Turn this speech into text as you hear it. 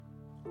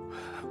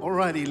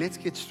Alrighty, let's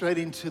get straight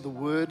into the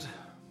Word.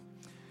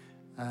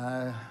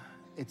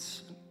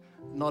 It's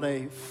not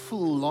a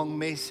full, long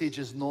message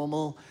as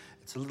normal.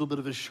 It's a little bit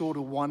of a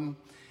shorter one.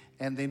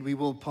 And then we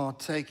will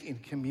partake in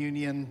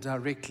communion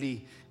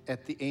directly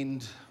at the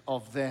end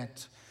of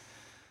that.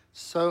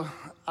 So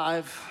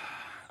I've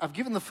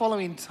given the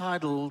following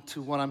title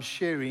to what I'm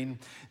sharing.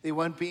 There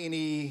won't be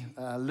any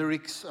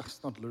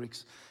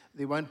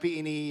There won't be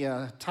any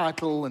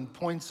title and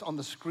points on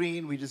the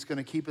screen. We're just going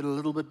to keep it a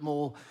little bit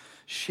more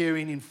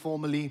sharing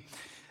informally.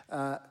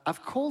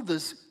 I've called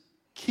this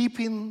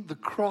Keeping the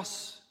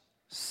Cross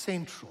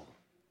Central.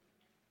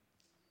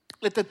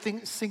 Let that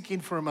thing sink in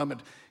for a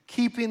moment.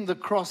 Keeping the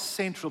cross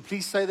central.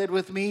 Please say that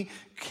with me.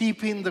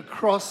 Keeping the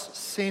cross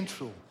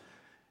central.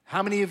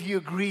 How many of you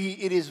agree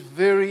it is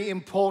very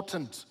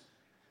important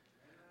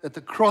that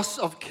the cross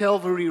of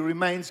Calvary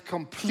remains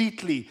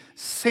completely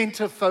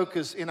center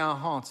focus in our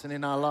hearts and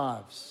in our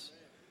lives?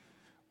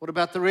 What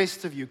about the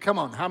rest of you? Come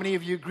on, how many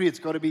of you agree it's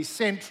got to be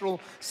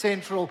central,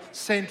 central,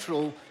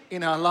 central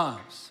in our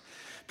lives?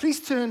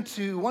 Please turn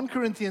to 1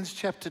 Corinthians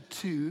chapter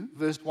 2,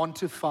 verse 1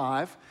 to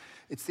 5.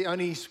 It's the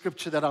only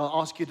scripture that I'll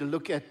ask you to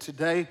look at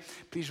today.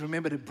 Please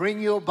remember to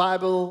bring your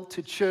Bible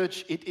to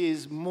church. It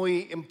is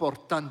muy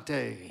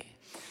importante.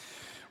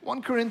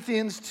 1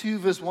 Corinthians 2,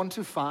 verse 1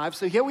 to 5.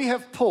 So here we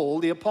have Paul,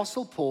 the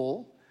Apostle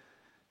Paul.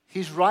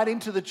 He's writing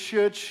to the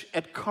church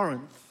at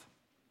Corinth.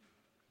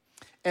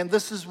 And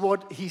this is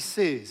what he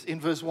says in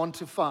verse 1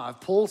 to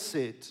 5. Paul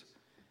said,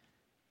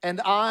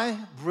 "And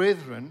I,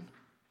 brethren,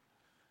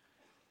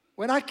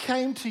 when I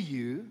came to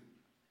you,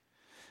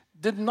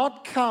 did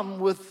not come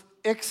with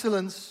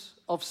excellence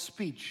of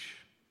speech."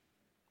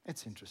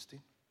 That's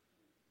interesting.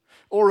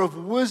 "Or of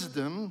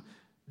wisdom,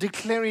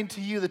 declaring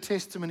to you the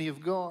testimony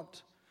of God.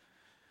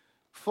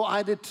 For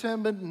I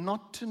determined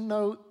not to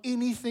know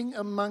anything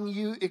among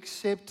you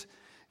except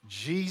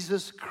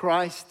Jesus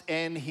Christ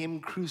and Him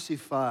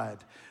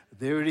crucified."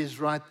 There it is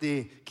right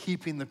there,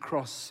 keeping the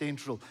cross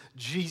central.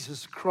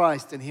 Jesus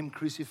Christ and Him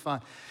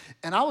crucified.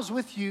 "And I was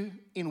with you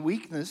in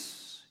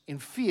weakness, in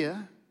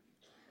fear,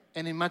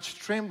 and in much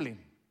trembling."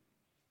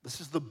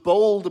 This is the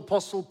bold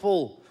Apostle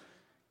Paul.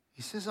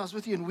 He says, "I was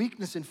with you in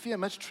weakness, in fear,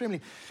 much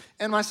trembling.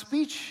 And my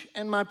speech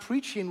and my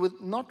preaching,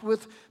 not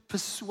with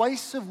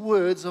persuasive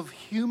words of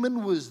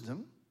human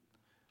wisdom,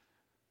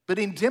 but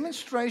in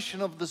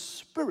demonstration of the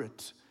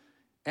Spirit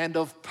and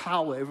of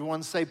power."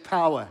 Everyone say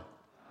power.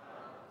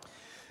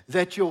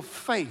 "That your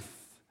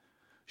faith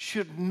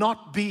should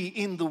not be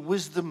in the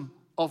wisdom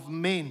of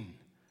men."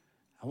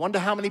 I wonder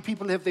how many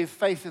people have their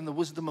faith in the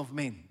wisdom of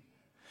men.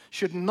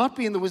 Should not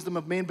be in the wisdom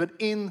of men, but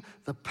in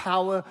the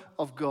power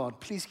of God.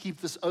 Please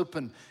keep this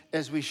open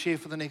as we share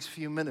for the next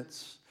few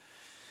minutes.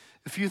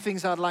 A few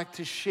things I'd like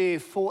to share,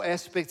 4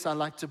 aspects I'd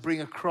like to bring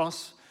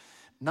across.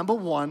 Number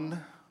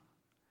 1,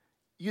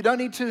 you don't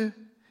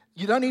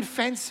need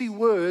fancy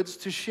words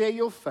to share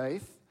your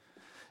faith.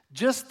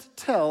 Just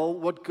tell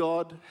what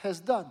God has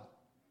done.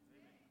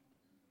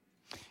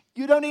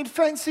 You don't need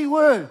fancy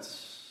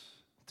words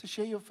to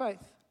share your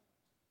faith.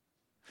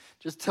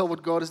 Just tell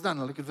what God has done.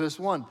 Now look at verse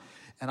 1.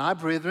 "And I,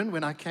 brethren,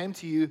 when I came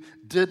to you,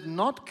 did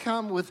not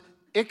come with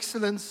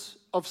excellence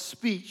of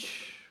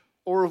speech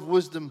or of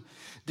wisdom,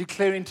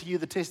 declaring to you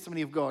the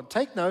testimony of God."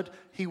 Take note,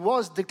 he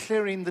was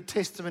declaring the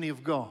testimony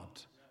of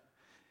God.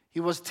 He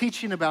was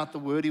teaching about the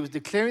word. He was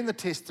declaring the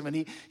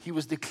testimony. He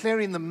was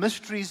declaring the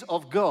mysteries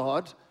of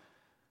God.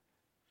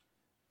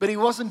 But he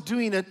wasn't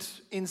doing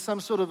it in some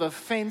sort of a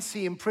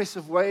fancy,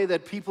 impressive way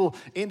that people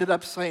ended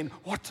up saying,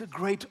 "What a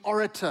great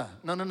orator."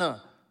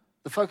 No.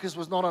 The focus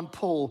was not on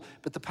Paul,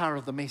 but the power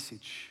of the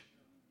message.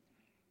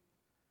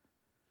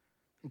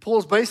 And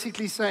Paul's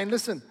basically saying,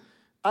 listen,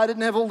 I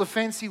didn't have all the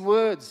fancy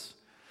words.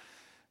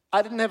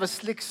 I didn't have a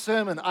slick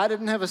sermon. I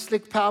didn't have a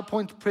slick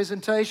PowerPoint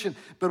presentation.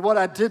 But what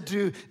I did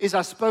do is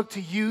I spoke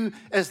to you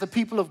as the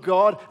people of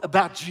God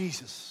about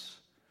Jesus.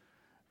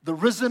 The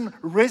risen,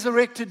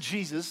 resurrected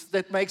Jesus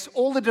that makes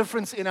all the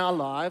difference in our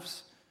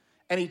lives,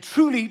 and He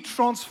truly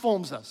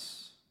transforms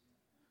us.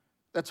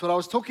 That's what I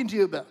was talking to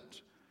you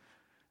about.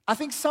 I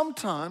think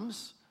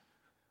sometimes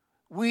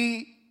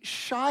we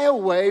shy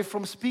away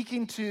from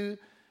speaking to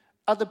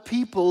other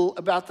people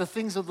about the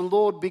things of the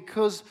Lord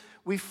because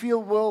we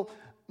feel, well,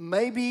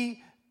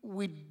 maybe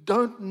we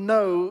don't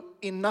know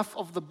enough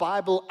of the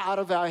Bible out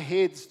of our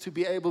heads to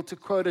be able to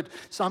quote it.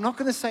 So I'm not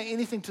going to say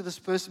anything to this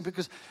person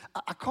because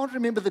I can't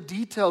remember the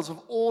details of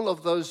all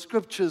of those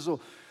scriptures,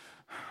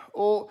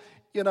 or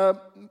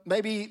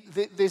maybe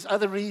there's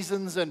other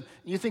reasons, and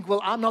you think,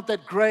 well, I'm not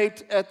that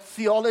great at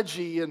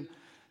theology, and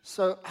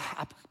so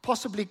I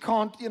possibly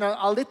can't,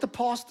 I'll let the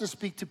pastor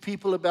speak to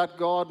people about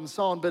God and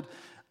so on, but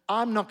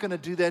I'm not going to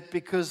do that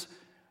because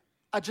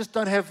I just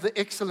don't have the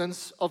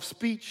excellence of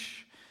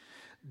speech.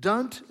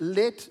 Don't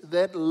let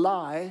that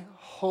lie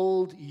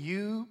hold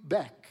you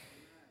back.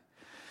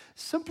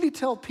 Simply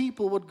tell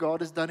people what God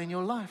has done in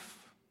your life.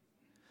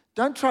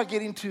 Don't try to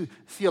get into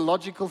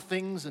theological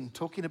things and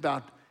talking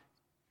about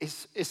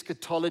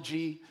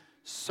eschatology,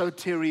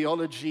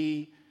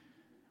 soteriology,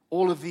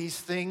 all of these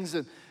things.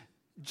 And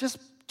just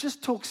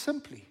just talk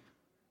simply.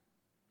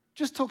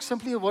 Just talk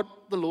simply of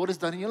what the Lord has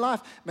done in your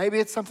life. Maybe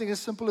it's something as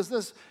simple as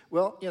this.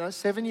 Well,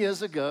 7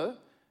 years ago,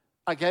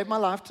 I gave my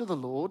life to the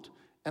Lord,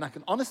 and I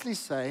can honestly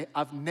say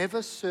I've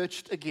never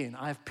searched again.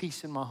 I have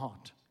peace in my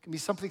heart. It can be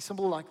something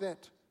simple like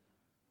that.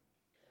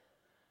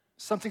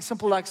 Something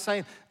simple like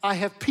saying, I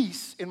have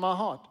peace in my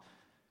heart.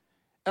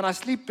 And I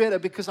sleep better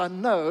because I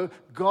know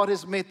God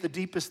has met the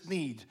deepest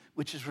need,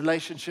 which is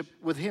relationship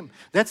with Him.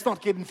 That's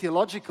not getting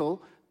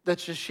theological.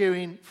 That's just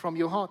sharing from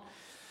your heart.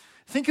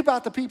 Think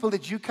about the people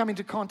that you come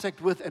into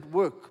contact with at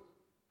work.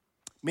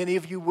 Many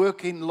of you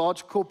work in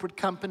large corporate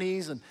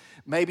companies, and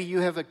maybe you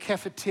have a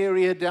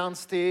cafeteria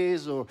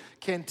downstairs or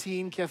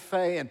canteen,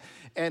 cafe,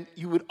 and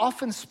you would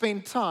often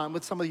spend time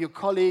with some of your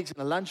colleagues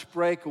in a lunch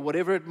break or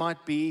whatever it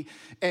might be,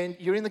 and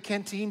you're in the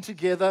canteen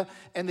together,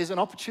 and there's an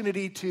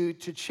opportunity to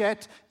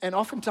chat, and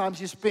oftentimes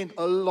you spend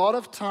a lot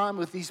of time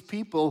with these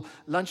people,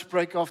 lunch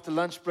break after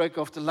lunch break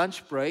after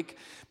lunch break,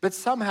 but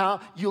somehow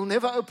you'll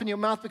never open your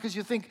mouth because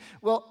you think,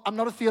 well, I'm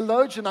not a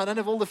theologian, I don't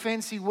have all the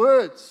fancy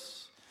words.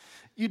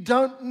 You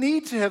don't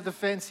need to have the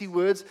fancy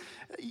words.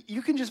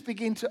 You can just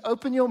begin to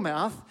open your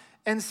mouth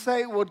and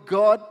say what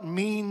God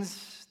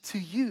means to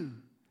you.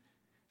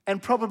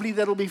 And probably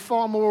that'll be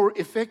far more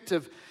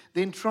effective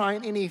than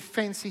trying any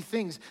fancy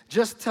things.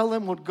 Just tell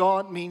them what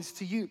God means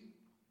to you.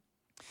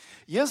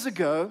 Years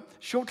ago,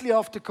 shortly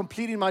after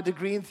completing my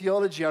degree in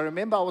theology, I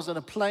remember I was on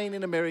a plane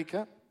in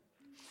America,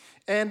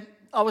 and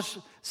I was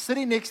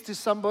sitting next to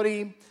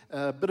somebody,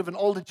 a bit of an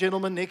older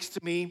gentleman next to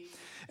me,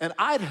 and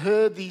I'd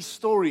heard these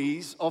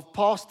stories of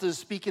pastors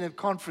speaking at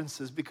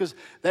conferences because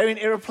they're in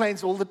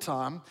airplanes all the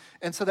time.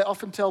 And so they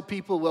often tell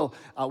people, well,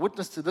 I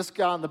witnessed to this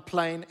guy on the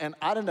plane, and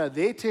I don't know,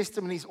 their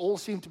testimonies all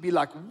seem to be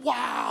like,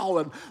 wow,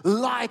 and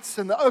lights,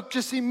 and the oak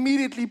just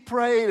immediately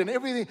prayed and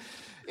everything.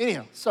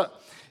 Anyhow, so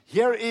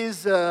here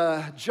is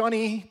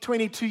Johnny,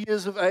 22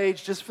 years of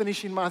age, just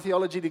finishing my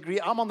theology degree.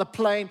 I'm on the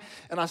plane,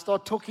 and I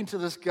start talking to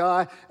this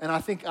guy, and I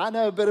think I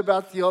know a bit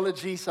about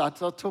theology, so I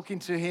start talking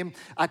to him.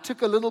 I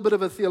took a little bit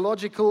of a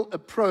theological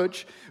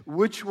approach,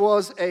 which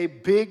was a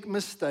big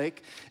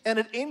mistake, and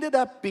it ended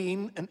up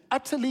being an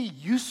utterly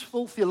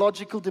useful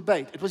theological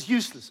debate. It was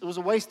useless. It was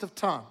a waste of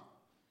time.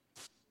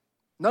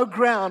 No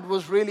ground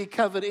was really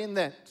covered in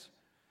that.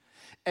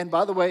 And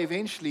by the way,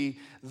 eventually,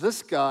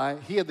 this guy,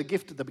 he had the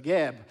gift of the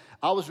gab.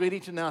 I was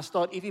ready to now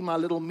start eating my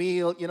little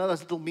meal. You know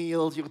those little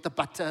meals, you got the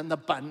butter and the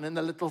bun and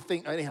the little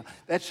thing. Anyhow,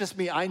 that's just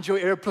me. I enjoy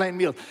airplane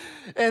meals.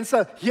 And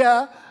so,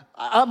 yeah,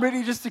 I'm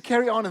ready just to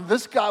carry on. And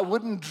this guy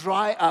wouldn't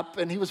dry up.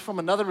 And he was from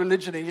another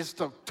religion. And he just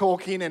started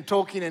talking and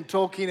talking and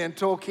talking and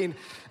talking.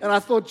 And I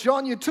thought,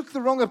 John, you took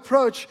the wrong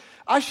approach.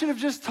 I should have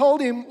just told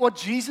him what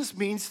Jesus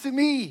means to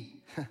me.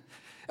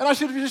 And I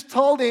should have just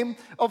told him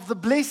of the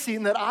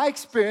blessing that I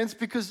experienced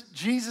because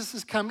Jesus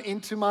has come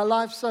into my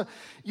life. So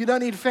you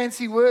don't need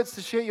fancy words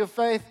to share your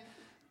faith.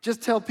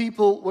 Just tell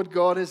people what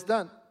God has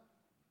done.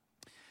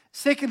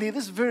 Secondly,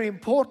 this is very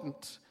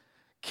important.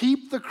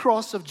 Keep the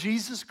cross of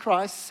Jesus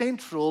Christ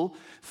central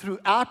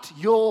throughout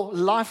your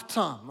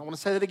lifetime. I want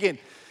to say that again.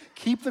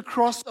 Keep the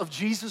cross of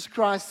Jesus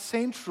Christ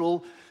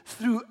central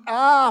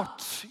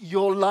throughout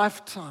your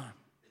lifetime.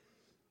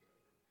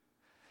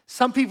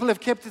 Some people have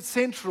kept it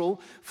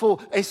central for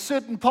a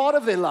certain part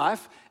of their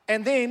life,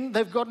 and then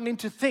they've gotten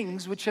into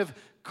things which have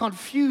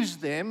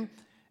confused them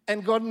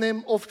and gotten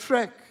them off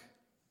track.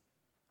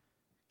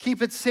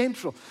 Keep it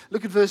central.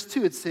 Look at verse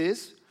 2. It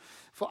says,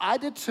 "For I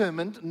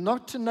determined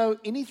not to know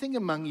anything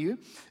among you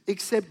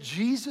except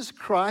Jesus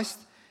Christ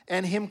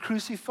and Him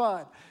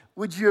crucified."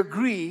 Would you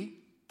agree?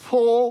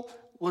 Paul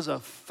was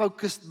a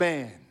focused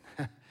man.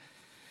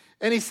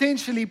 And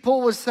essentially,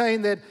 Paul was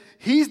saying that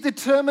his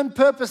determined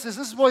purposes,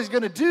 this is what he's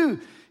going to do.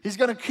 He's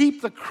going to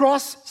keep the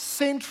cross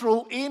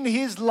central in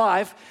his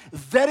life.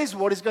 That is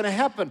what is going to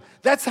happen.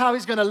 That's how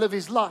he's going to live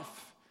his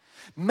life.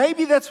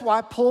 Maybe that's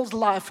why Paul's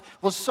life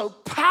was so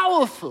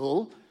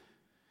powerful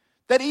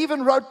that he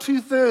even wrote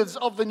 2/3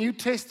 of the New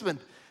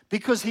Testament,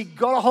 because he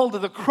got a hold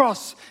of the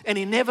cross and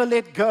he never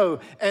let go.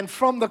 And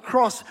from the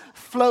cross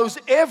flows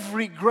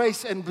every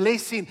grace and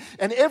blessing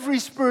and every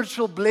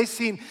spiritual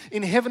blessing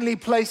in heavenly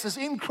places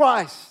in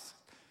Christ.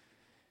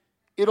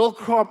 It all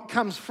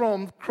comes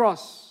from the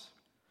cross.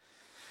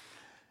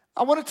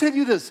 I want to tell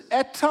you this.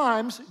 At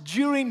times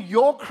during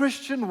your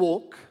Christian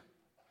walk,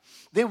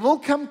 there will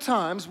come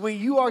times where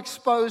you are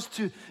exposed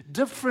to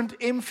different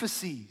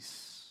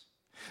emphases,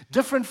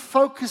 different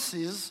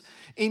focuses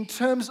in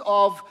terms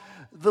of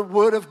the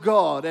Word of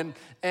God, and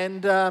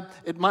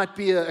it might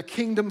be a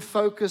kingdom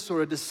focus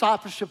or a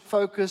discipleship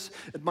focus.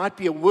 It might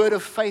be a word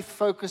of faith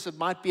focus. It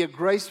might be a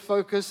grace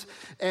focus,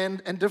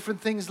 and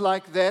different things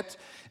like that.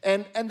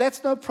 And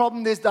that's no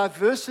problem. There's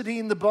diversity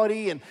in the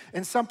body,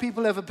 and some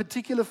people have a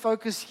particular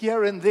focus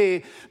here and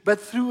there.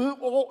 But through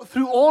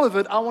all of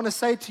it, I want to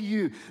say to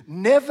you,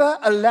 never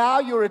allow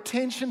your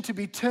attention to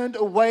be turned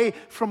away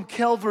from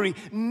Calvary.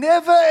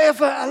 Never,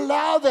 ever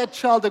allow that,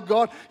 child of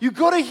God. You've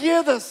got to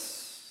hear this.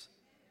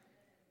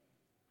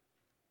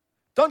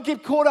 Don't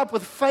get caught up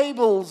with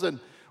fables and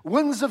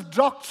winds of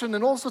doctrine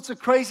and all sorts of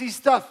crazy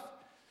stuff.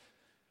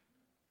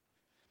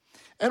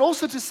 And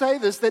also to say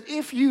this, that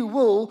if you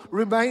will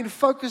remain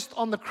focused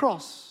on the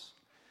cross,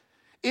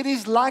 it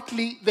is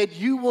likely that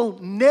you will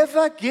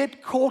never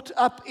get caught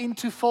up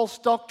into false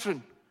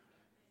doctrine.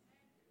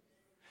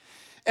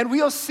 And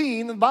we are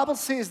seeing, the Bible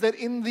says that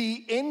in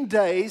the end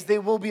days, there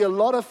will be a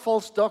lot of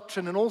false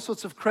doctrine and all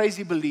sorts of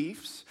crazy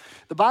beliefs.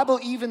 The Bible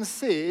even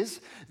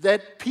says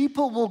that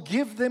people will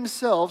give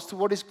themselves to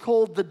what is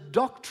called the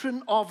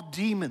doctrine of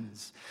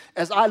demons.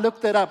 As I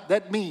looked that up,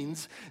 that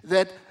means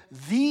that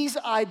these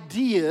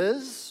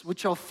ideas,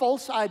 which are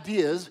false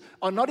ideas,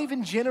 are not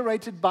even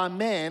generated by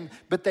man,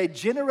 but they're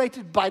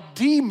generated by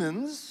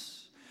demons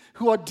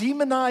who are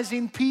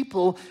demonizing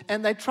people,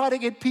 and they try to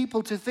get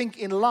people to think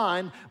in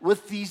line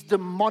with these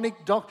demonic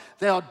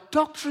they are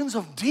doctrines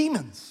of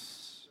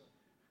demons.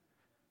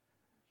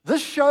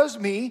 This shows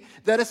me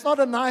that it's not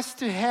a nice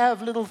to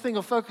have little thing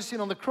of focusing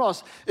on the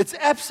cross. It's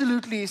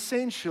absolutely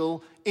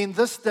essential in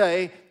this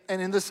day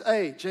and in this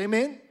age.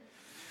 Amen? It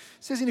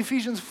says in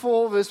Ephesians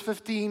 4, verse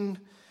 14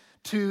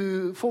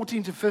 to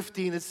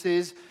 15, it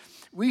says,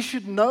 we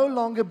should no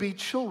longer be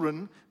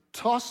children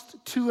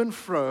tossed to and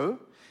fro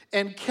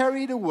and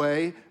carried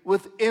away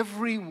with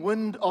every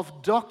wind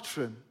of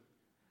doctrine,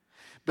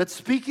 but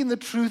speaking the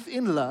truth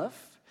in love,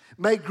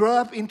 may grow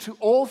up into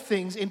all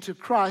things into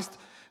Christ,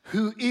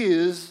 who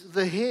is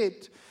the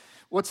head.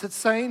 What's it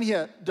saying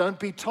here? Don't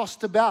be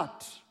tossed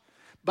about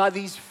by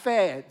these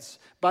fads,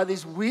 by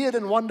these weird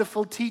and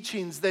wonderful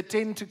teachings that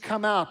tend to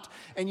come out.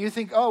 And you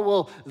think, oh,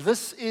 well,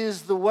 this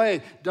is the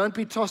way. Don't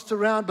be tossed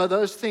around by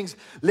those things.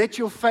 Let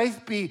your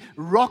faith be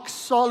rock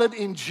solid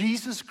in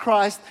Jesus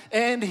Christ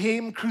and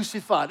Him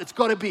crucified. It's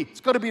got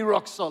to be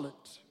rock solid.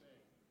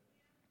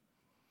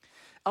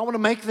 I want to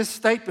make this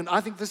statement.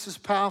 I think this is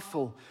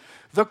powerful.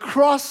 The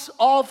cross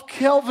of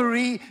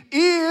Calvary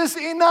is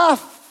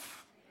enough.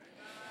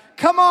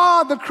 Come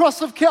on, the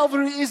cross of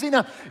Calvary is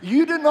enough.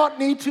 You do not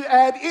need to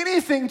add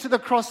anything to the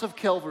cross of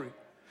Calvary.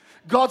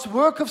 God's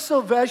work of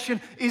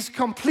salvation is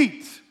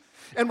complete.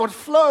 And what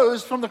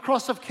flows from the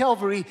cross of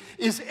Calvary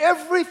is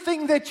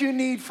everything that you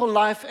need for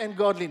life and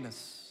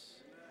godliness.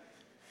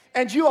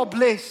 And you are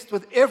blessed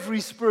with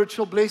every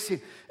spiritual blessing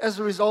as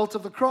a result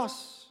of the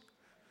cross.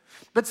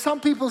 But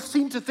some people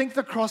seem to think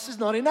the cross is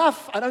not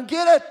enough. I don't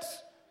get it.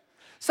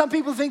 Some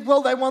people think,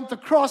 well, they want the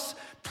cross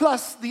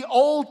plus the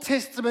Old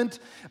Testament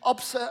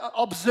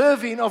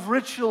observing of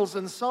rituals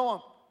and so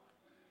on.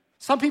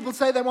 Some people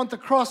say they want the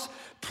cross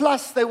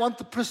plus they want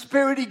the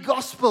prosperity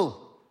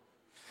gospel.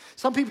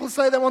 Some people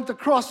say they want the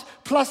cross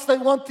plus they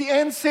want the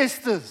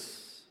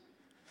ancestors.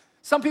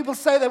 Some people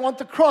say they want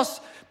the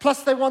cross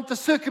plus they want the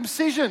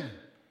circumcision.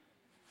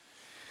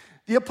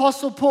 The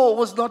Apostle Paul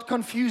was not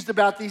confused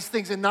about these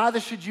things, and neither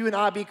should you and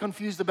I be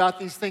confused about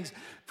these things.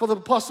 For the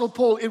Apostle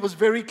Paul, it was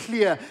very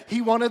clear.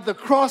 He wanted the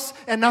cross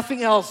and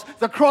nothing else.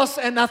 The cross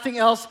and nothing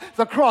else.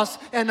 The cross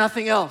and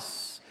nothing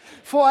else.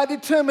 For I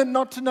determined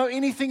not to know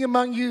anything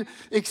among you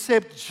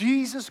except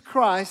Jesus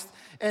Christ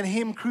and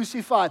Him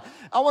crucified.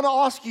 I want to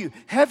ask you,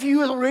 have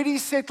you already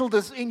settled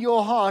this in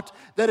your heart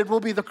that it will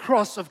be the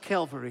cross of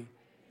Calvary?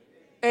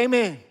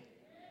 Amen.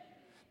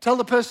 Tell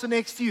the person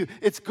next to you,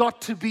 it's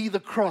got to be the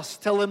cross.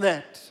 Tell them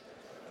that.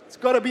 It's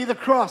got to be the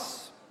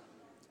cross.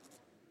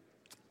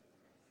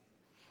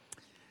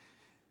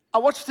 I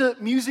watched a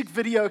music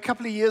video a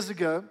couple of years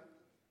ago,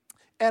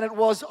 and it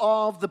was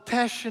of the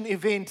Passion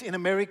event in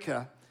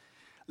America.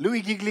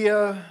 Louis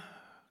Giglio,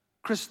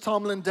 Chris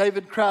Tomlin,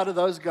 David Crowder,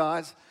 those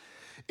guys.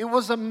 It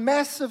was a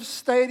massive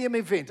stadium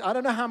event. I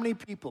don't know how many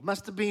people.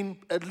 Must have been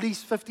at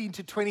least 15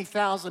 to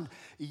 20,000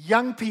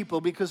 young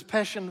people, because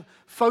Passion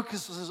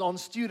focuses on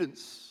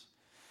students.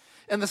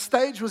 And the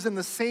stage was in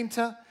the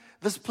center.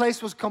 This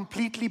place was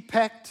completely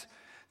packed.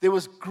 There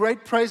was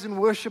great praise and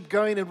worship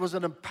going. It was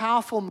a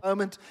powerful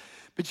moment.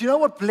 But you know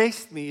what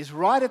blessed me is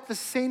right at the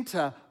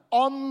center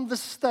on the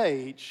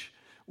stage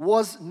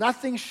was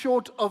nothing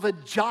short of a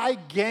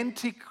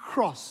gigantic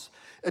cross,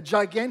 a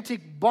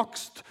gigantic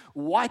boxed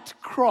white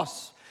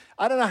cross.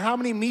 I don't know how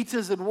many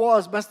meters it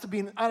was. Must have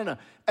been,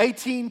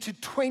 18 to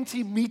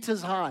 20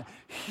 meters high.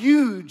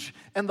 Huge.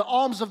 And the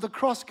arms of the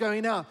cross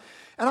going out.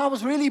 And I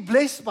was really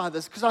blessed by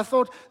this, because I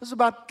thought, this was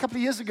about a couple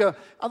of years ago,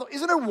 I thought,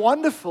 isn't it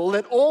wonderful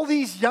that all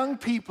these young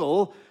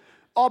people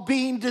are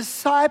being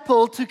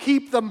discipled to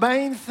keep the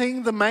main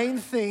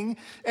thing.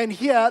 And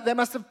here, they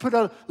must have put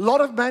a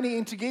lot of money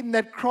into getting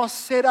that cross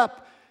set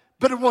up.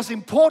 But it was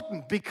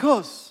important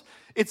because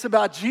it's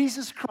about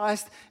Jesus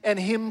Christ and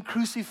Him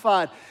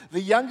crucified.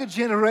 The younger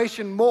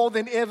generation, more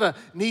than ever,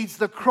 needs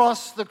the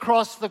cross,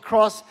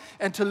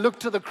 and to look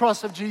to the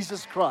cross of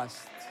Jesus Christ.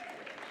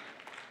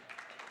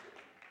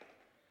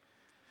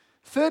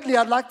 Thirdly,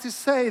 I'd like to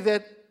say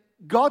that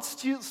God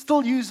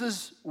still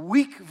uses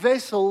weak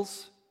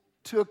vessels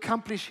to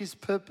accomplish His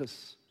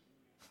purpose.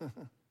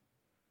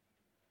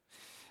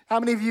 How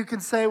many of you can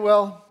say,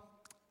 well,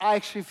 I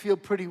actually feel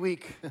pretty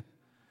weak?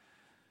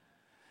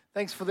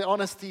 Thanks for the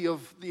honesty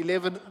of the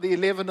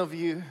 11 of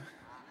you.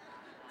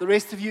 The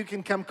rest of you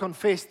can come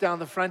confess down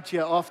the front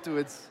here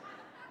afterwards.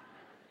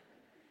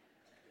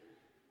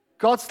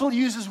 God still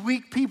uses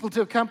weak people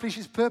to accomplish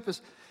His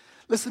purpose.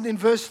 Listen, in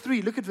verse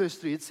 3, look at verse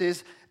 3. It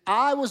says,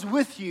 I was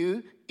with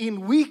you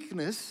in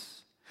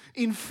weakness,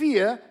 in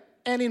fear,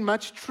 and in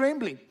much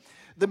trembling.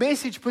 The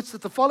Message puts it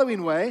the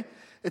following way.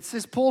 It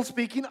says, Paul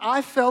speaking,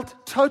 I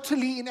felt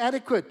totally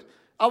inadequate.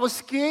 I was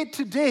scared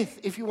to death,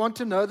 if you want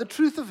to know the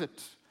truth of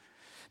it.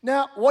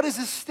 Now, what is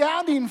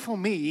astounding for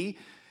me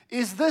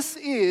is this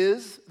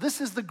is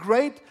the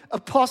great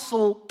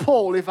apostle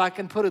Paul, if I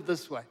can put it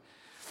this way.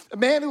 A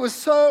man who was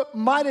so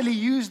mightily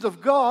used of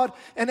God,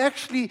 and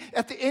actually,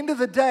 at the end of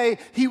the day,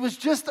 he was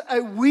just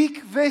a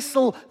weak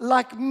vessel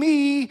like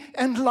me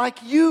and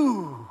like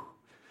you.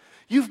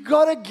 You've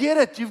got to get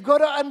it. You've got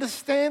to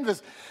understand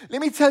this.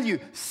 Let me tell you,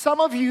 some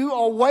of you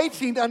are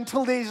waiting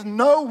until there's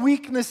no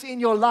weakness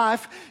in your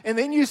life, and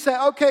then you say,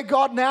 okay,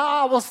 God, now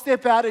I will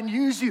step out and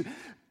use you.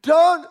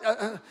 Don't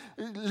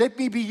let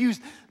me be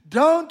used.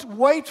 Don't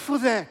wait for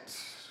that.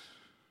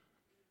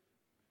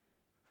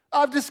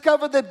 I've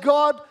discovered that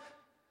God,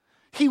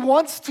 He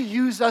wants to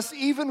use us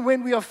even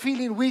when we are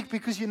feeling weak,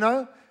 because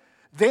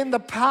then the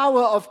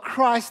power of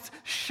Christ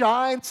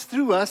shines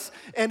through us,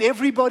 and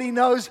everybody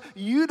knows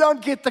you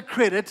don't get the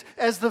credit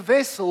as the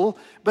vessel,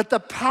 but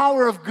the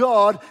power of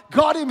God,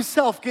 God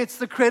Himself gets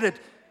the credit,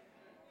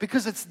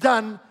 because it's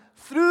done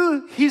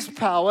through His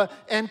power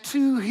and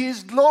to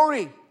His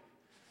glory.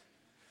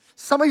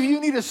 Some of you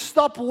need to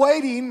stop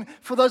waiting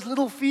for those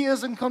little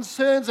fears and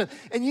concerns,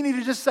 and you need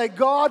to just say,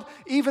 God,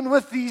 even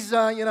with these,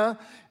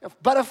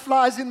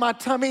 butterflies in my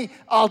tummy,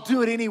 I'll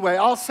do it anyway.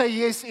 I'll say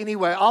yes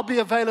anyway. I'll be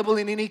available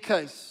in any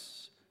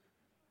case.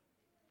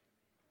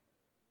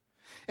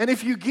 And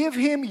if you give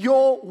Him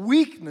your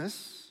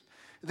weakness,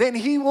 then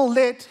He will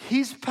let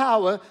His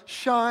power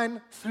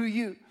shine through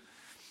you.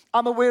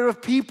 I'm aware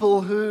of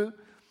people who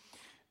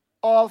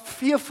are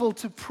fearful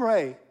to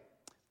pray.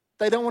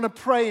 They don't want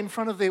to pray in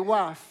front of their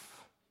wife.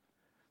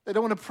 They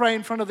don't want to pray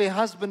in front of their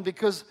husband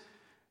because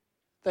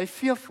they're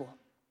fearful.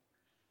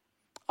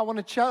 I want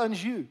to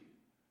challenge you.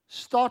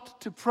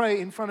 Start to pray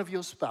in front of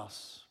your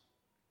spouse.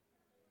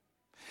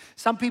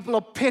 Some people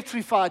are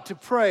petrified to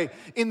pray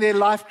in their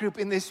life group,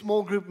 in their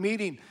small group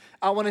meeting.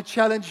 I want to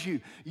challenge you.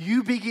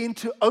 You begin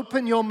to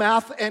open your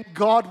mouth and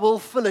God will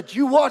fill it.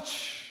 You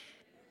watch.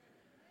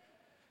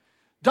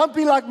 Don't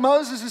be like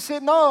Moses who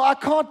said, no, I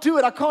can't do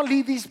it. I can't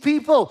lead these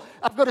people.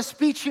 I've got a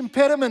speech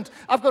impediment.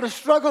 I've got a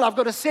struggle. I've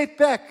got a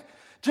setback.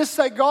 Just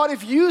say, God,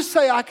 if you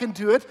say I can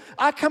do it,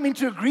 I come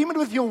into agreement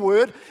with your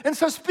word. And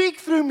so speak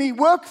through me,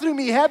 work through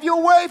me, have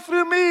your way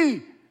through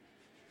me.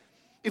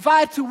 If I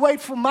had to wait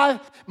for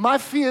my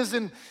fears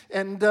and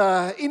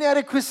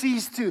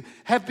inadequacies to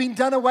have been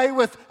done away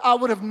with, I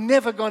would have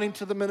never gone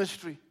into the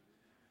ministry.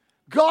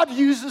 God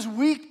uses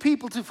weak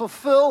people to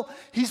fulfill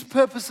His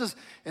purposes,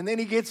 and then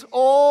He gets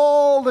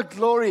all the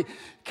glory.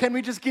 Can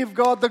we just give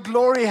God the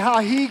glory, how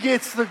He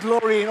gets the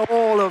glory in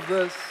all of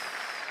this?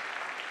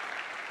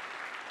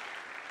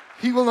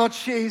 He will not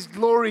share His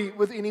glory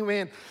with any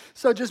man.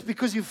 So just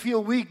because you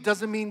feel weak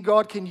doesn't mean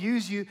God can't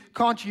use you.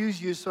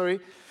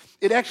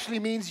 It actually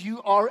means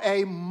you are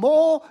a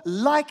more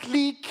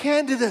likely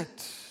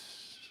candidate.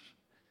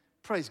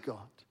 Praise God.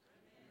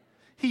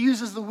 He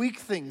uses the weak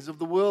things of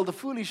the world, the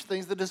foolish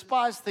things, the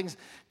despised things,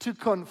 to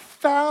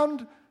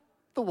confound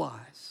the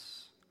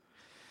wise.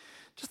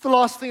 Just the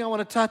last thing I want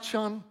to touch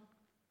on.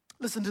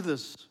 Listen to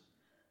this.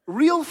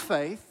 Real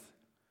faith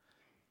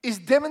is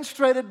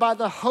demonstrated by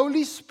the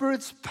Holy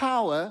Spirit's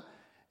power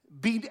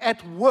being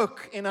at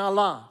work in our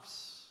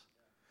lives.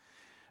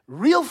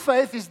 Real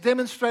faith is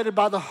demonstrated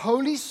by the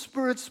Holy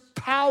Spirit's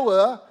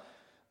power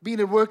being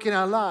at work in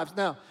our lives.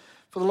 Now,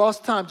 for the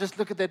last time, just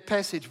look at that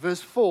passage,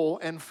 verse 4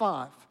 and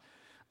 5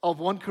 of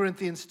 1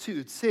 Corinthians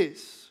 2. It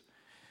says,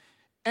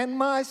 and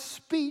my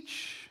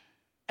speech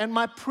and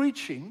my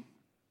preaching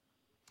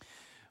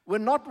were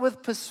not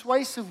with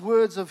persuasive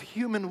words of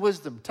human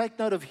wisdom. Take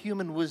note of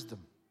human wisdom.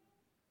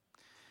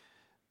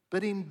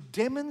 But in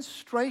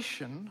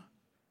demonstration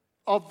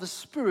of the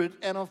Spirit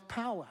and of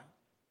power,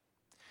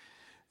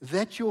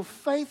 that your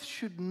faith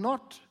should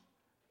not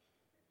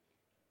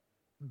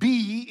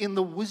be in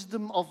the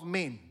wisdom of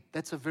men.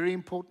 That's a very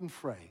important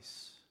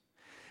phrase.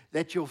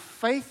 That your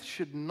faith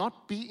should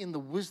not be in the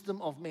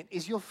wisdom of men.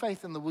 Is your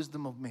faith in the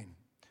wisdom of men?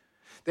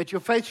 That your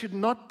faith should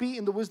not be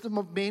in the wisdom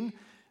of men,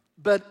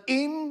 but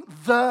in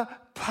the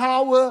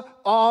power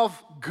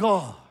of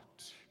God.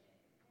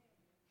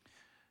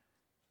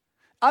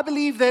 I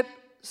believe that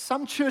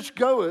some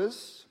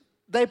churchgoers,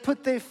 they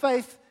put their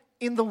faith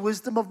in the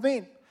wisdom of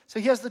men. So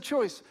here's the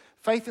choice.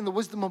 Faith in the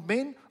wisdom of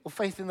men or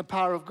faith in the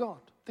power of God?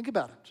 Think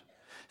about it.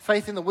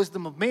 Faith in the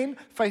wisdom of men,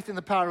 faith in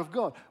the power of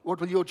God. What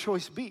will your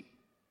choice be?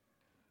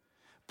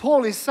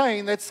 Paul is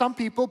saying that some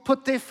people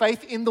put their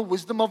faith in the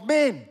wisdom of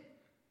men.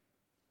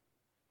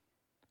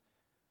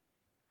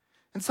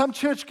 And some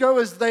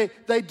churchgoers, they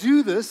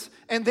do this,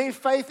 and their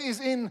faith is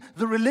in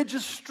the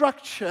religious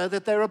structure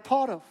that they're a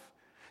part of.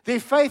 Their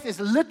faith is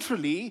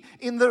literally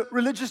in the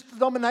religious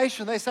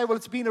denomination. They say, well,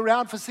 it's been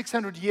around for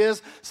 600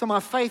 years, so my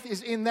faith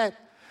is in that.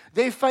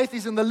 Their faith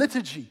is in the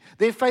liturgy.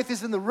 Their faith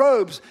is in the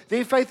robes.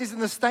 Their faith is in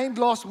the stained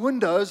glass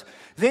windows.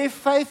 Their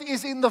faith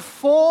is in the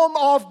form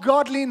of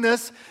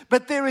godliness,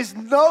 but there is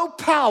no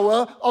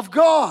power of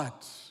God.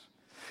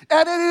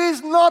 And it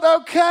is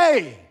not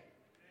okay.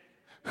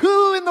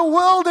 Who in the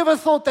world ever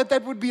thought that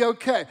that would be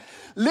okay?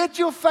 Let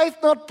your faith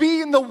not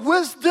be in the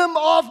wisdom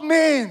of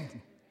men.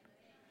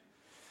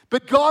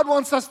 But God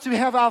wants us to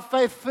have our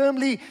faith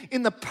firmly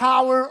in the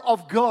power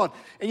of God.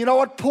 And you know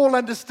what? Paul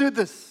understood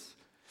this.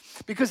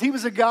 Because he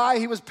was a guy,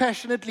 he was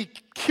passionately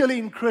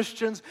killing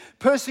Christians,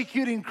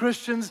 persecuting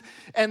Christians,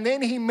 and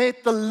then he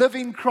met the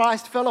living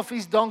Christ, fell off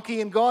his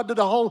donkey, and God did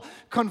a whole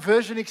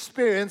conversion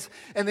experience.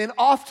 And then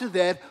after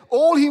that,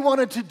 all he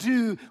wanted to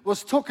do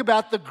was talk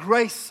about the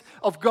grace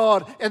of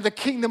God and the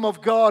kingdom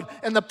of God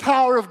and the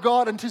power of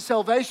God unto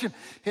salvation.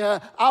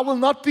 I will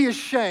not be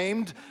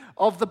ashamed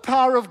of the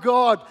power of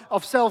God,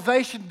 of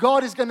salvation.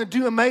 God is going to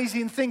do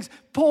amazing things.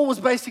 Paul was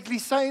basically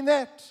saying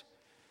that.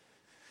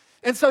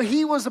 And so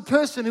he was a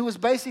person who was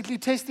basically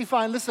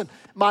testifying, listen,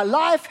 my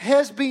life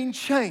has been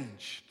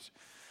changed.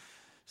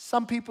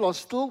 Some people are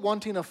still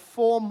wanting a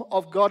form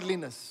of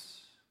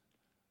godliness.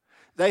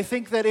 They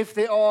think that if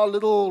there are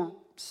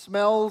little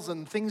smells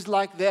and things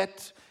like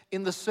that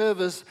in the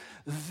service,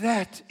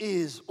 that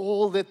is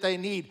all that they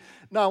need.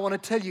 No, I want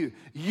to tell you,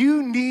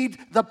 you need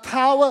the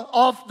power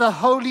of the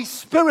Holy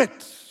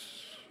Spirit.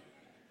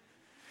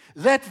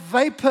 That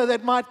vapor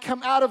that might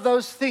come out of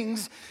those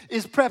things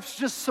is perhaps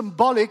just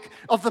symbolic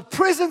of the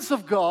presence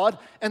of God,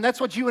 and that's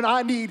what you and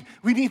I need.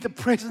 We need the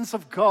presence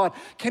of God.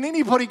 Can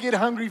anybody get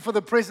hungry for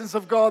the presence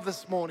of God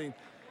this morning?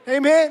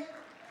 Amen?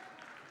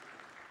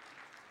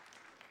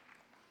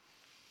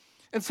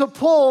 And so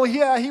Paul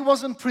here, he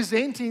wasn't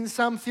presenting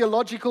some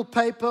theological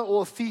paper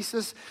or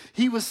thesis.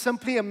 He was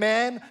simply a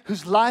man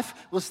whose life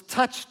was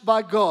touched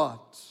by God.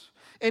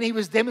 And he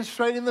was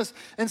demonstrating this.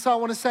 And so I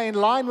want to say, in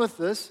line with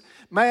this,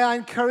 may I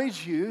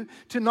encourage you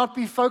to not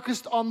be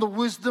focused on the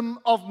wisdom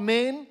of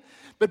men,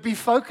 but be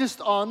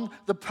focused on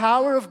the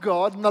power of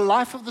God and the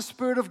life of the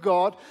Spirit of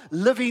God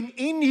living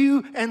in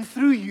you and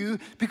through you.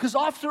 Because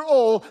after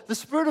all, the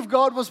Spirit of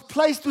God was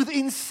placed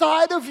within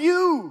inside of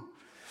you.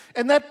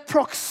 And that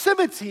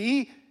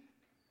proximity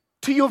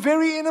to your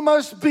very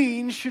innermost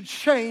being should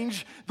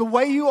change the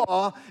way you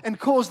are and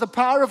cause the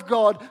power of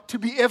God to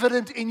be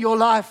evident in your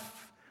life.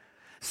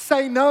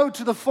 Say no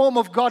to the form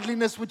of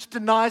godliness which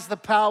denies the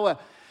power,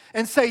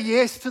 and say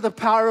yes to the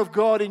power of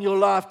God in your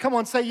life. Come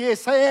on, say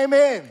yes. Say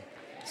amen.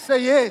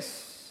 Say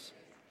yes.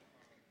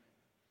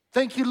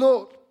 Thank you,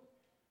 Lord.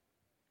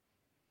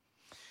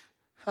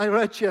 I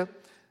wrote here,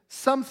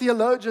 some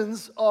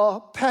theologians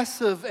are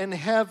passive and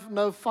have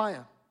no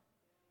fire.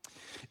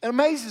 It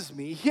amazes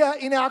me, here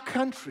in our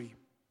country,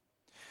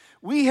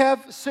 we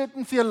have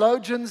certain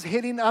theologians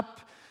heading up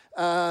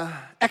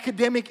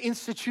academic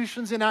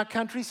institutions in our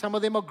country. Some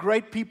of them are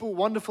great people,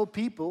 wonderful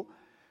people.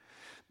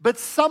 But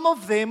some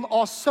of them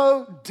are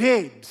so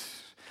dead.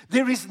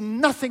 There is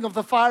nothing of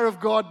the fire of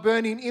God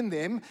burning in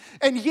them.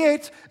 And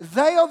yet,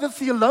 they are the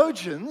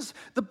theologians,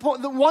 the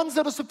ones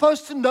that are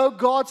supposed to know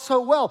God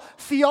so well.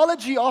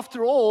 Theology,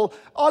 after all,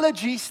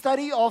 ology,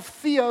 study of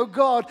theo,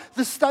 God,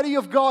 the study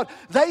of God.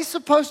 They're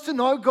supposed to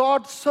know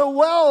God so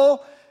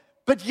well,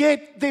 but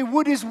yet their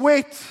wood is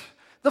wet.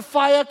 The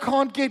fire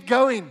can't get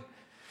going.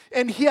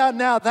 And here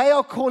now, they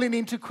are calling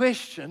into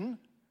question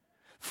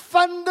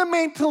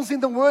fundamentals in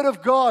the Word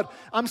of God.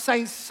 I'm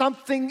saying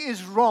something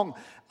is wrong.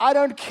 I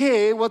don't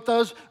care what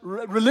those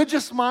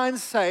religious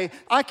minds say.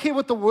 I care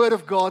what the Word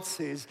of God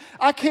says.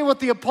 I care what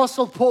the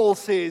Apostle Paul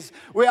says,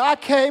 where I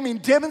came in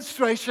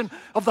demonstration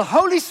of the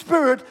Holy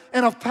Spirit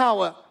and of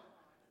power.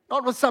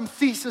 Not with some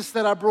thesis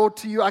that I brought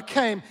to you. I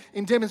came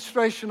in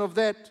demonstration of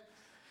that.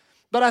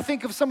 But I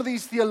think of some of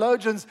these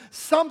theologians,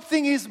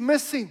 something is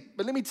missing.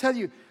 But let me tell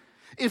you,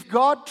 if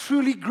God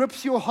truly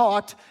grips your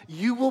heart,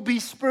 you will be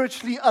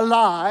spiritually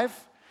alive,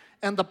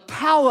 and the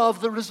power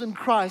of the risen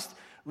Christ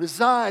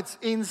resides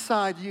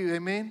inside you.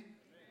 Amen?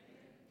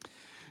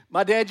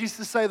 My dad used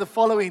to say the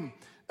following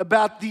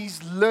about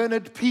these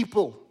learned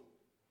people.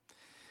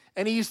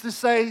 And he used to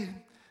say,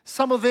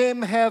 some of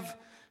them have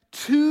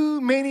too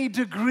many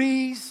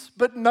degrees,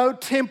 but no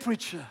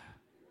temperature.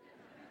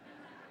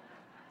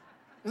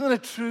 Isn't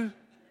it true?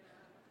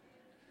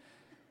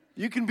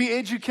 You can be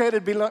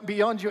educated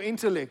beyond your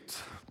intellect.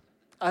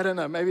 I don't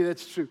know, maybe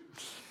that's true.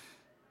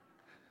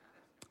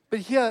 But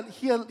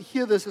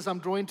hear this as I'm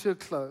drawing to a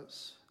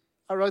close.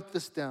 I wrote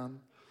this down.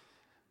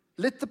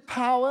 Let the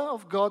power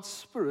of God's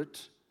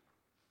Spirit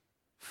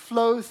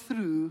flow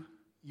through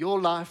your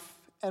life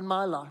and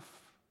my life.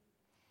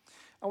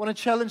 I want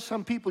to challenge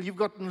some people. You've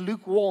gotten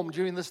lukewarm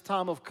during this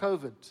time of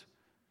COVID.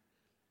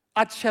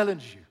 I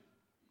challenge you.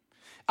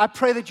 I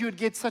pray that you would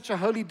get such a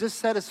holy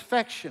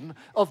dissatisfaction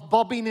of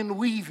bobbing and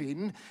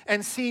weaving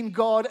and seeing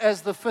God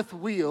as the fifth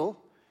wheel,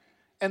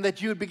 and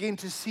that you would begin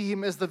to see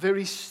Him as the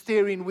very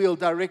steering wheel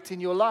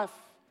directing your life.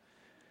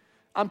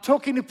 I'm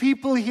talking to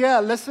people here,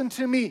 listen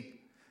to me.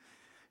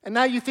 And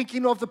now you're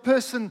thinking of the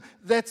person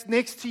that's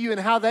next to you and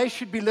how they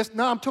should be listening.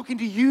 No, I'm talking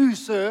to you,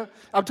 sir.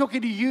 I'm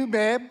talking to you,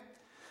 ma'am.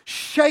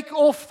 Shake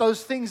off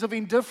those things of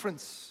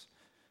indifference.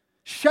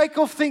 Shake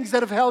off things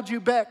that have held you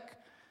back.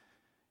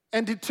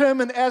 And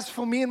determine, as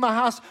for me and my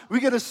house, we're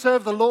going to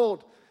serve the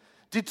Lord.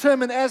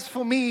 Determine, as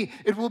for me,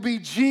 it will be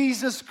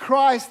Jesus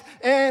Christ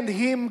and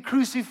Him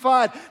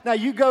crucified. Now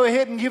you go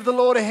ahead and give the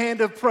Lord a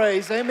hand of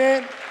praise.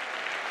 Amen.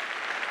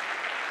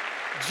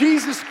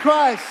 Jesus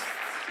Christ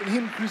and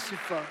Him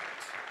crucified.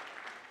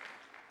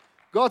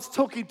 God's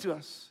talking to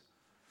us.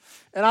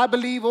 And I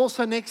believe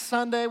also next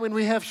Sunday when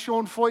we have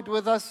Sean Foyt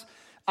with us,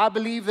 I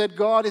believe that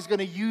God is going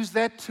to use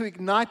that to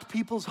ignite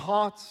people's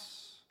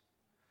hearts.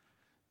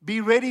 Be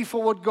ready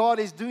for what God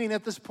is doing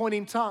at this point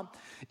in time.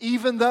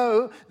 Even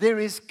though there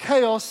is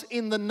chaos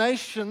in the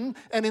nation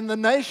and in the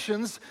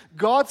nations,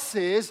 God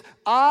says,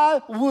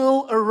 I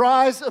will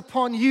arise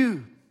upon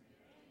you.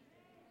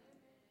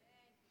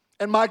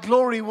 And my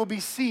glory will be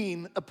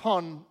seen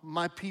upon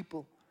my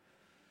people.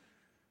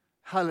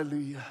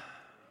 Hallelujah.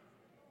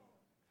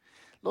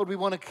 Lord, we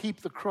want to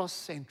keep the cross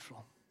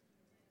central.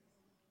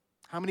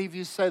 How many of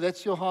you say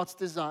that's your heart's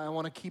desire? I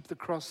want to keep the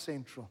cross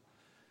central.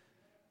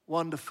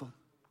 Wonderful.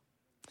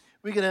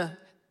 We're going to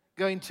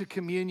go into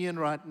communion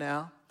right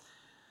now.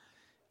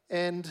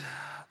 And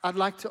I'd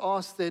like to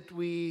ask that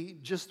we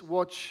just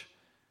watch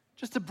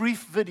just a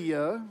brief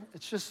video.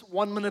 It's just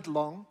 1 minute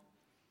long.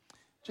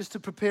 Just to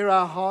prepare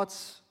our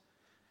hearts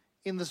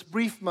in this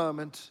brief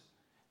moment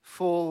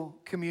for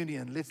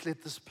communion. Let's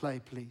let this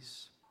play,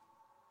 please.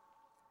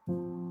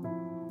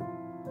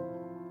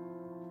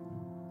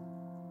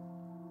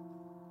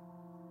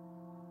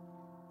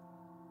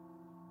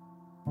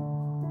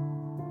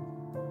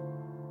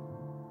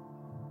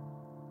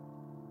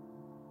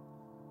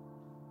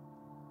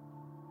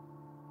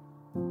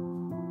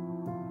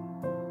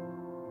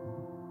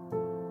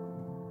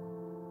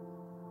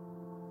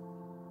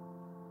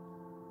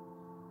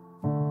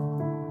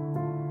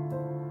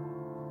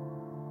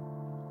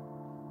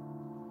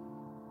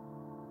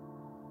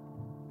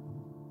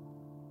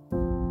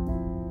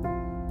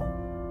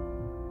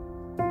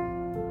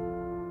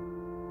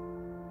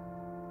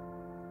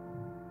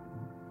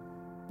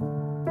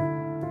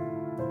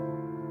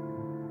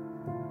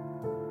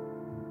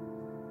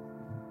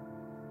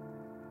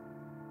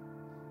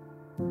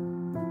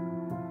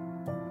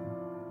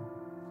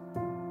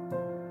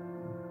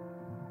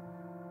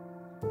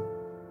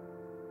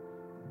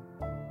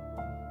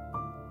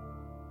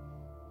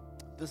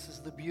 This is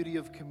the beauty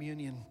of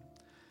communion.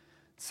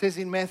 It says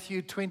in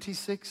Matthew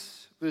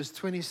 26, verse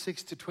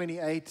 26 to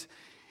 28,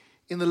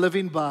 in the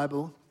Living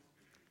Bible,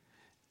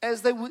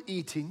 as they were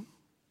eating,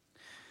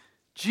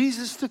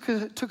 Jesus took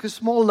a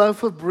small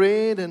loaf of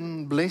bread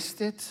and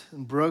blessed it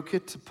and broke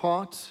it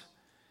apart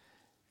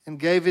and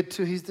gave it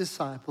to His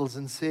disciples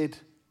and said,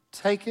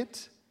 take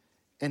it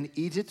and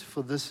eat it,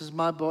 for this is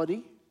my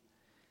body.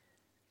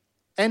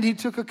 And He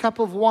took a cup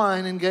of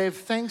wine and gave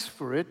thanks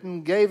for it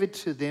and gave it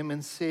to them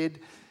and said,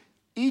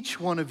 each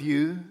one of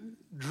you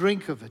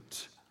drink of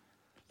it.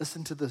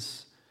 Listen to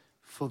this.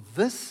 For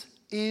this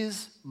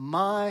is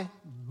my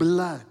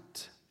blood,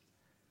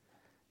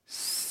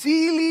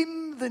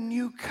 sealing the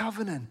new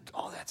covenant.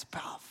 Oh, that's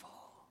powerful.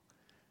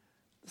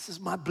 This is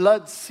my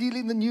blood,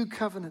 sealing the new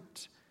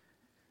covenant.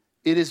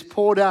 It is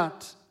poured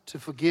out to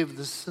forgive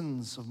the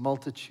sins of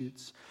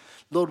multitudes.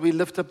 Lord, we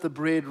lift up the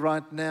bread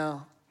right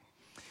now.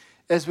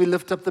 As we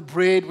lift up the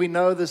bread, we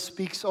know this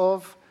speaks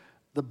of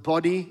the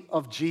body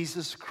of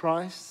Jesus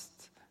Christ.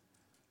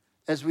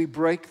 As we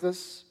break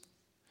this,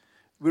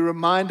 we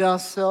remind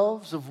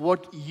ourselves of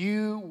what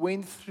you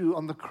went through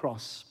on the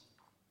cross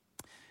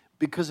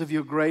because of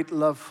your great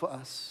love for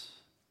us.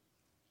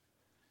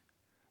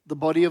 The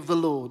body of the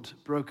Lord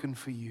broken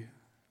for you.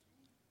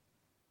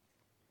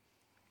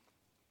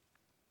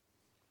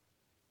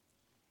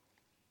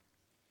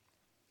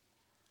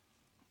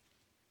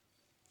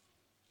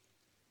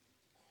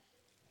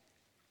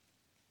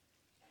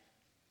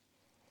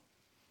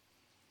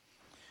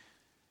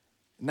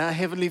 Now,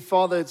 Heavenly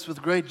Father, it's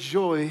with great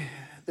joy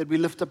that we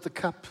lift up the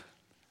cup.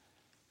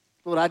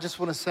 Lord, I just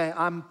want to say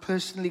I'm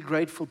personally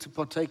grateful to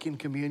partake in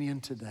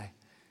communion today.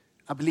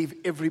 I believe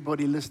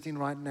everybody listening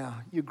right now,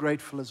 you're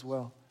grateful as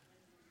well.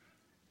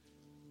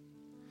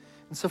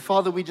 And so,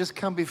 Father, we just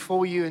come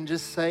before you and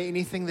just say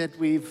anything that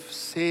we've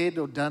said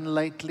or done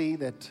lately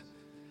that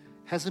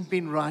hasn't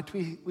been right,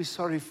 we're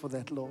sorry for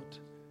that, Lord.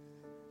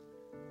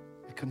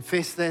 We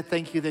confess that.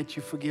 Thank you that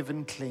you forgive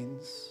and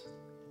cleanse.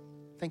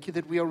 Thank you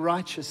that we are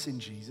righteous in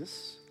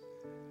Jesus.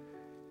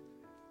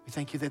 We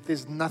thank you that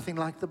there's nothing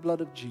like the blood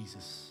of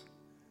Jesus,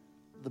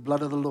 the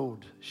blood of the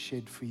Lord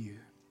shed for you.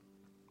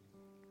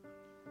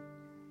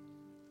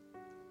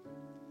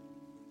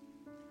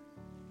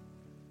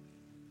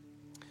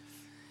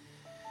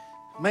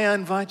 May I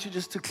invite you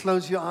just to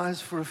close your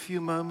eyes for a few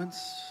moments.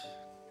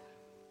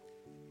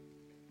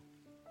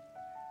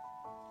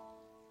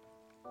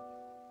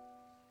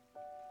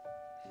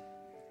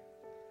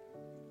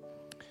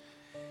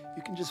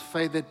 You can just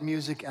fade that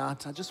music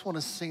out. I just want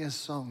to sing a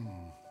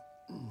song.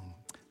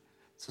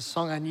 It's a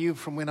song I knew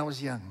from when I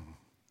was young.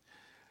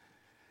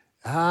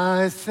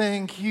 I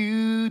thank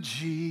you,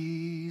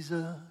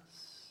 Jesus,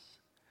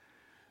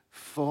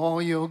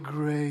 for your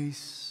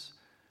grace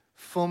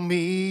for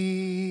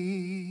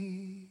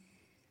me.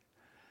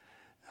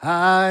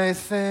 I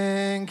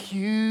thank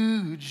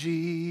you,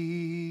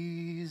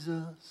 Jesus,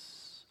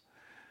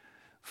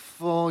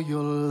 for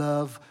your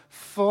love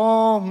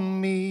for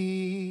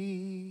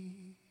me.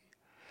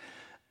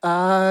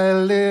 I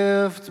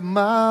lift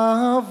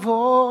my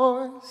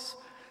voice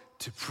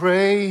to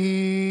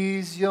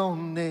praise your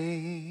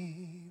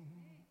name,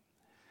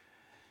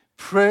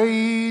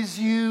 praise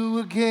you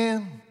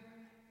again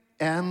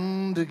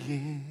and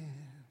again.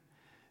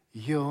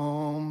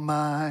 You're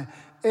my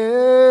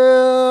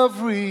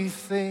everything.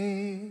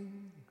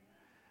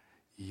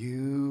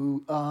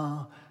 You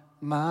are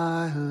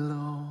my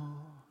Lord.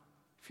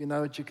 If you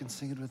know it, you can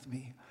sing it with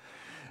me.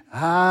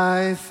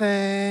 I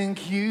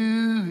thank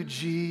you,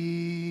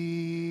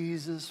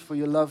 Jesus, for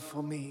your love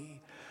for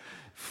me,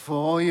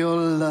 for your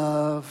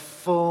love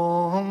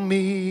for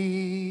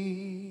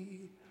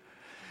me.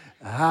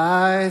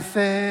 I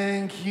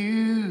thank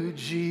you,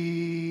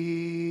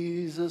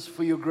 Jesus,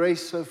 for your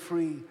grace so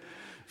free,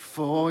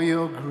 for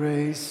your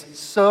grace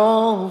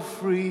so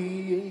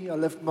free. I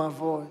lift my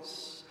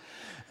voice.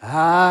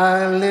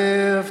 I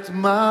lift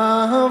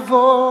my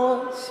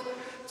voice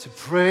to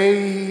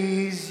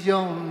praise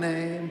your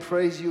name,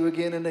 praise you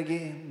again and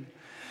again,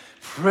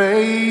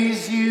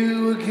 praise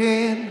you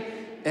again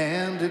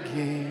and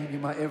again.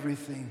 You're my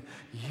everything.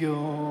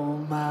 You're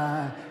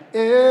my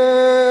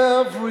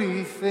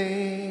everything.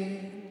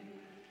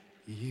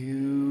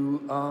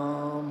 You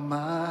are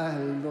my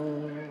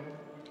Lord.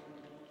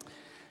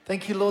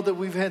 Thank you, Lord, that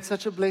we've had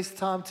such a blessed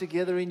time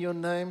together in your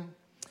name.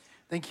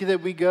 Thank you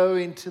that we go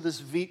into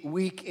this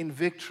week in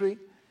victory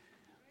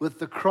with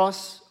the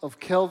cross of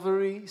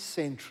Calvary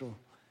central.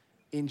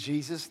 In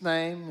Jesus'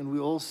 name, and we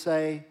all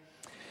say,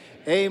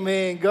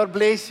 amen. God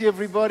bless you,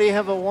 everybody.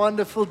 Have a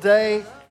wonderful day.